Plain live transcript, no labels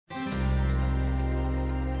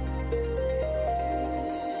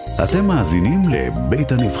אתם מאזינים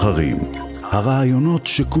לבית הנבחרים, הרעיונות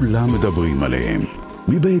שכולם מדברים עליהם,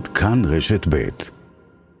 מבית כאן רשת בית.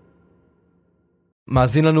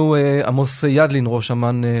 מאזין לנו עמוס ידלין, ראש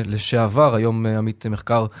אמן לשעבר, היום עמית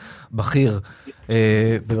מחקר בכיר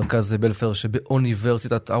במרכז בלפר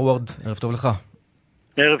שבאוניברסיטת הרווארד. ערב טוב לך.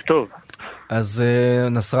 ערב טוב. אז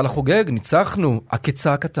נסראללה חוגג, ניצחנו,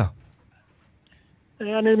 הכצעקתה.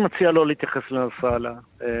 אני מציע לא להתייחס לנסראללה.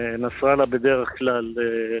 נסראללה בדרך כלל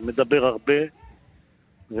מדבר הרבה,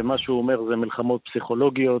 ומה שהוא אומר זה מלחמות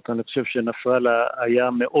פסיכולוגיות. אני חושב שנסראללה היה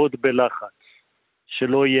מאוד בלחץ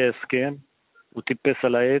שלא יהיה הסכם. הוא טיפס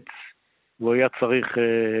על העץ, והוא היה צריך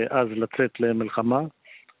אז לצאת למלחמה.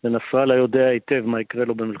 ונסראללה יודע היטב מה יקרה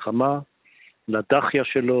לו במלחמה, לדחיה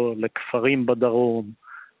שלו, לכפרים בדרום,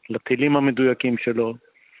 לטילים המדויקים שלו.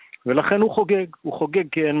 ולכן הוא חוגג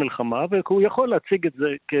כי אין מלחמה, והוא יכול להציג את זה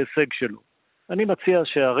כהישג שלו. אני מציע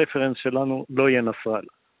שהרפרנס שלנו לא יהיה נסראללה.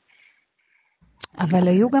 אבל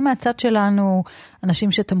היו גם מהצד שלנו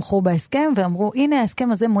אנשים שתמכו בהסכם ואמרו, הנה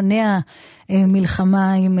ההסכם הזה מונע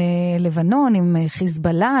מלחמה עם לבנון, עם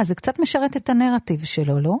חיזבאללה, זה קצת משרת את הנרטיב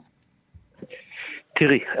שלו, לא?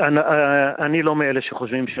 תראי, אני לא מאלה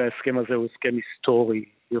שחושבים שההסכם הזה הוא הסכם היסטורי,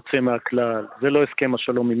 יוצא מהכלל. זה לא הסכם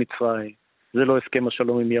השלום עם מצרים, זה לא הסכם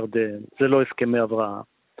השלום עם ירדן, זה לא הסכמי אברהם.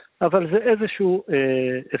 אבל זה איזשהו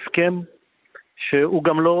הסכם שהוא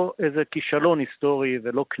גם לא איזה כישלון היסטורי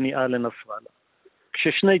ולא כניעה לנסראללה.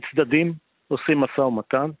 כששני צדדים עושים משא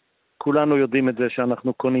ומתן, כולנו יודעים את זה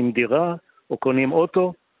שאנחנו קונים דירה או קונים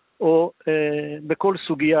אוטו, או בכל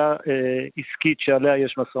סוגיה עסקית שעליה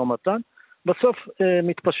יש משא ומתן, בסוף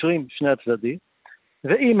מתפשרים שני הצדדים,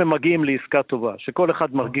 ואם הם מגיעים לעסקה טובה, שכל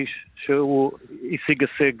אחד מרגיש שהוא השיג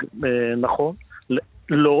הישג נכון,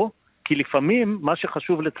 לא, כי לפעמים מה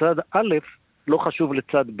שחשוב לצד א' לא חשוב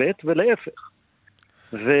לצד ב' ולהפך.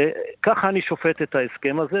 וככה אני שופט את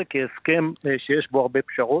ההסכם הזה, כהסכם שיש בו הרבה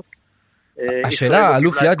פשרות. השאלה,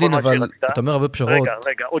 אלוף ידלין, אבל אתה אומר הרבה פשרות.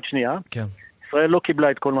 רגע, עוד שנייה. כן. ישראל לא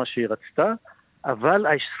קיבלה את כל מה שהיא רצתה, אבל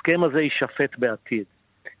ההסכם הזה יישפט בעתיד.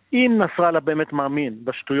 אם נסראללה באמת מאמין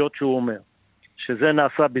בשטויות שהוא אומר, שזה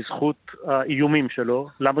נעשה בזכות האיומים שלו,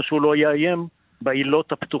 למה שהוא לא יאיים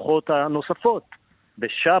בעילות הפתוחות הנוספות?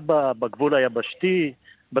 בשבא, בגבול היבשתי,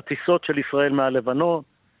 בטיסות של ישראל מהלבנון.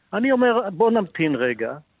 אני אומר, בוא נמתין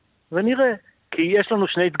רגע, ונראה, כי יש לנו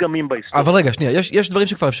שני דגמים בהיסטוריה. אבל רגע, שנייה, יש דברים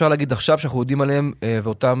שכבר אפשר להגיד עכשיו, שאנחנו יודעים עליהם,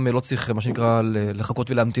 ואותם לא צריך, מה שנקרא,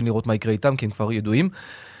 לחכות ולהמתין לראות מה יקרה איתם, כי הם כבר ידועים.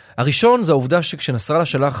 הראשון זה העובדה שכשנסראללה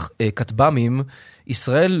שלח כטב"מים,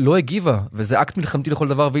 ישראל לא הגיבה, וזה אקט מלחמתי לכל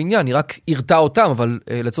דבר ועניין, היא רק הרתה אותם, אבל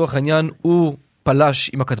לצורך העניין הוא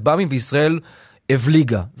פלש עם הכטב"מים, וישראל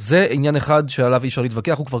הבליגה. זה עניין אחד שעליו אי אפשר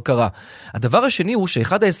להתווכח, הוא כבר קרה. הדבר השני הוא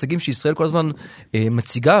שאחד ההישגים שישראל כל הזמן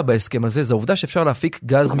מציגה בהסכם הזה, זה העובדה שאפשר להפיק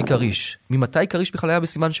גז מקריש. ממתי קריש בכלל היה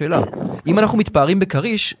בסימן שאלה? אם אנחנו מתפארים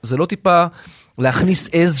בקריש, זה לא טיפה להכניס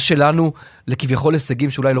עז שלנו לכביכול הישגים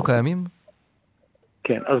שאולי לא קיימים?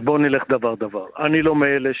 כן, אז בואו נלך דבר דבר. אני לא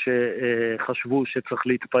מאלה שחשבו שצריך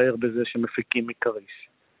להתפאר בזה שמפיקים מקריש.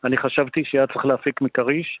 אני חשבתי שהיה צריך להפיק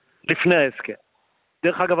מקריש לפני ההסכם.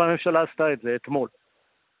 דרך אגב, הממשלה עשתה את זה אתמול,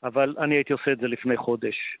 אבל אני הייתי עושה את זה לפני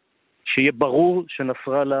חודש. שיהיה ברור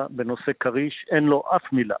שנסראללה בנושא קריש אין לו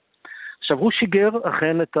אף מילה. עכשיו, הוא שיגר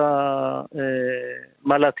אכן את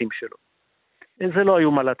המל"טים שלו. זה לא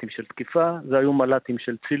היו מל"טים של תקיפה, זה היו מל"טים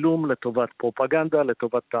של צילום לטובת פרופגנדה,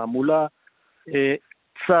 לטובת תעמולה.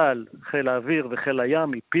 צה"ל, חיל האוויר וחיל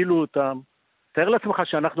הים הפילו אותם. תאר לעצמך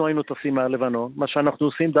שאנחנו היינו טסים מהלבנון, מה שאנחנו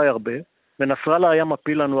עושים די הרבה, ונסראללה היה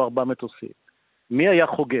מפיל לנו 4 מטוסים. מי היה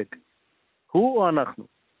חוגג? הוא או אנחנו?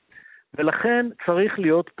 ולכן צריך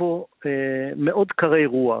להיות פה מאוד קרי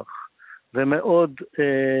רוח, ומאוד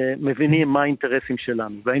מבינים מה האינטרסים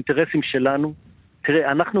שלנו. והאינטרסים שלנו,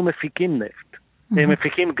 תראה, אנחנו מפיקים נפט,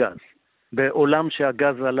 מפיקים גז, בעולם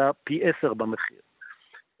שהגז עלה פי 10 במחיר.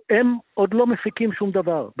 הם עוד לא מפיקים שום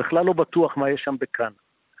דבר, בכלל לא בטוח מה יש שם בכאן.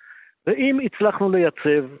 ואם הצלחנו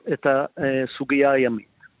לייצב את הסוגיה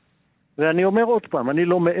הימית, ואני אומר עוד פעם, אני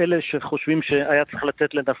לא מאלה שחושבים שהיה צריך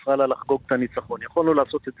לתת לנסראללה לחגוג את הניצחון. יכולנו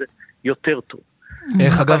לעשות את זה יותר טוב.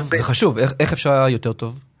 איך, אגב, זה חשוב. איך אפשר יותר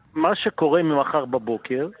טוב? מה שקורה ממחר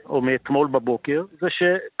בבוקר, או מאתמול בבוקר, זה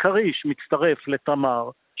שקריש מצטרף לתמר,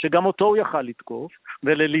 שגם אותו הוא יכל לתקוף,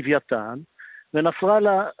 וללוויתן,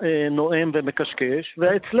 ונסראללה נואם ומקשקש,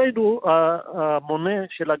 ואצלנו המונה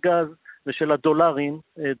של הגז ושל הדולרים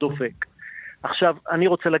דופק. עכשיו, אני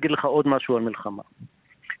רוצה להגיד לך עוד משהו על מלחמה.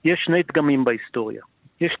 יש שני דגמים בהיסטוריה.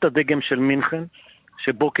 יש את הדגם של מינכן,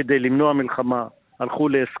 שבו כדי למנוע מלחמה הלכו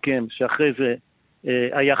להסכם שאחרי זה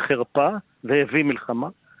היה חרפה והביא מלחמה.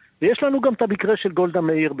 ויש לנו גם את המקרה של גולדה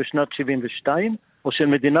מאיר בשנת 72, או של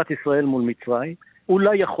מדינת ישראל מול מצרים,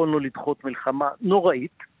 אולי יכולנו לדחות מלחמה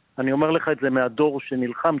נוראית, אני אומר לך את זה מהדור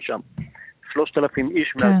שנלחם שם, 3,000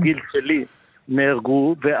 איש מהגיל שלי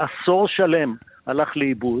נהרגו, ועשור שלם הלך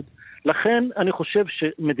לאיבוד. לכן אני חושב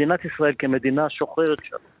שמדינת ישראל כמדינה שוחרת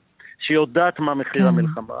שם, שיודעת מה מחיר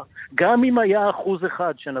המלחמה, גם אם היה 1%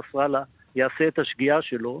 שנסראללה יעשה את השגיאה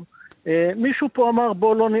שלו, מישהו פה אמר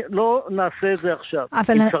בוא לא נעשה את זה עכשיו.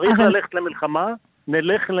 אם צריך ללכת למלחמה,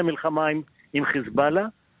 נלך למלחמה עם חיזבאללה,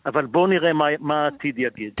 אבל בואו נראה מה העתיד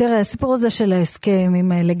יגיד. תראה, הסיפור הזה של ההסכם,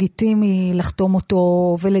 אם לגיטימי לחתום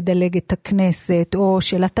אותו ולדלג את הכנסת, או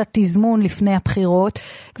שאלת תזמון לפני הבחירות,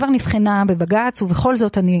 כבר נבחנה בבג"ץ, ובכל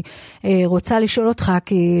זאת אני רוצה לשאול אותך,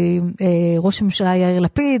 כי ראש הממשלה יאיר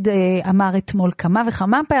לפיד אמר אתמול כמה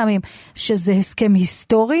וכמה פעמים, שזה הסכם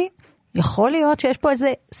היסטורי, יכול להיות שיש פה איזה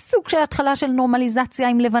סוג של התחלה של נורמליזציה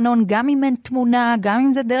עם לבנון, גם אם אין תמונה, גם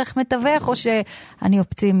אם זה דרך מתווך, או שאני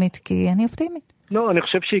אופטימית, כי אני אופטימית. לא, אני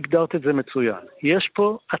חושב שהגדרת את זה מצוין. יש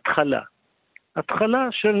פה התחלה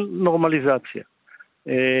של נורמליזציה.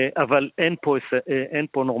 אבל אין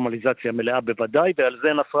פה נורמליזציה מלאה בוודאי, ועל זה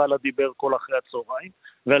נסראללה דיבר כל אחרי הצהריים,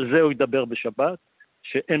 ועל זה הוא ידבר בשבת,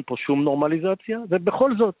 שאין פה שום נורמליזציה,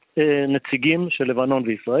 ובכל זאת נציגים של לבנון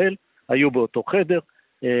וישראל היו באותו חדר,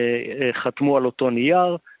 חתמו על אותו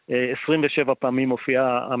נייר, 27 פעמים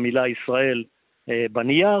הופיעה המילה ישראל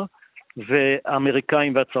בנייר,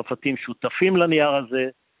 והאמריקאים והצרפתים שותפים לנייר הזה,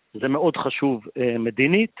 זה מאוד חשוב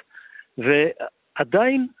מדינית,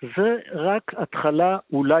 ועדיין זה רק התחלה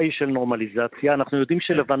אולי של נורמליזציה. אנחנו יודעים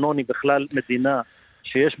שלבנון היא בכלל מדינה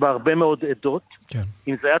שיש בה הרבה מאוד עדות, כן.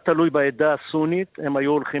 אם זה היה תלוי בעדה הסונית, הם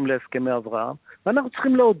היו הולכים להסכמי אברהם, ואנחנו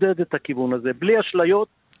צריכים לעודד את הכיוון הזה, בלי אשליות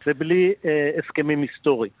ובלי הסכמים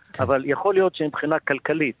היסטוריים. כן. אבל יכול להיות שמבחינה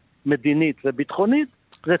כלכלית, מדינית וביטחונית,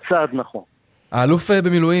 זה צעד נכון. האלוף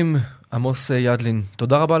במילואים, עמוס ידלין,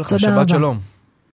 תודה רבה לך, שבת שלום.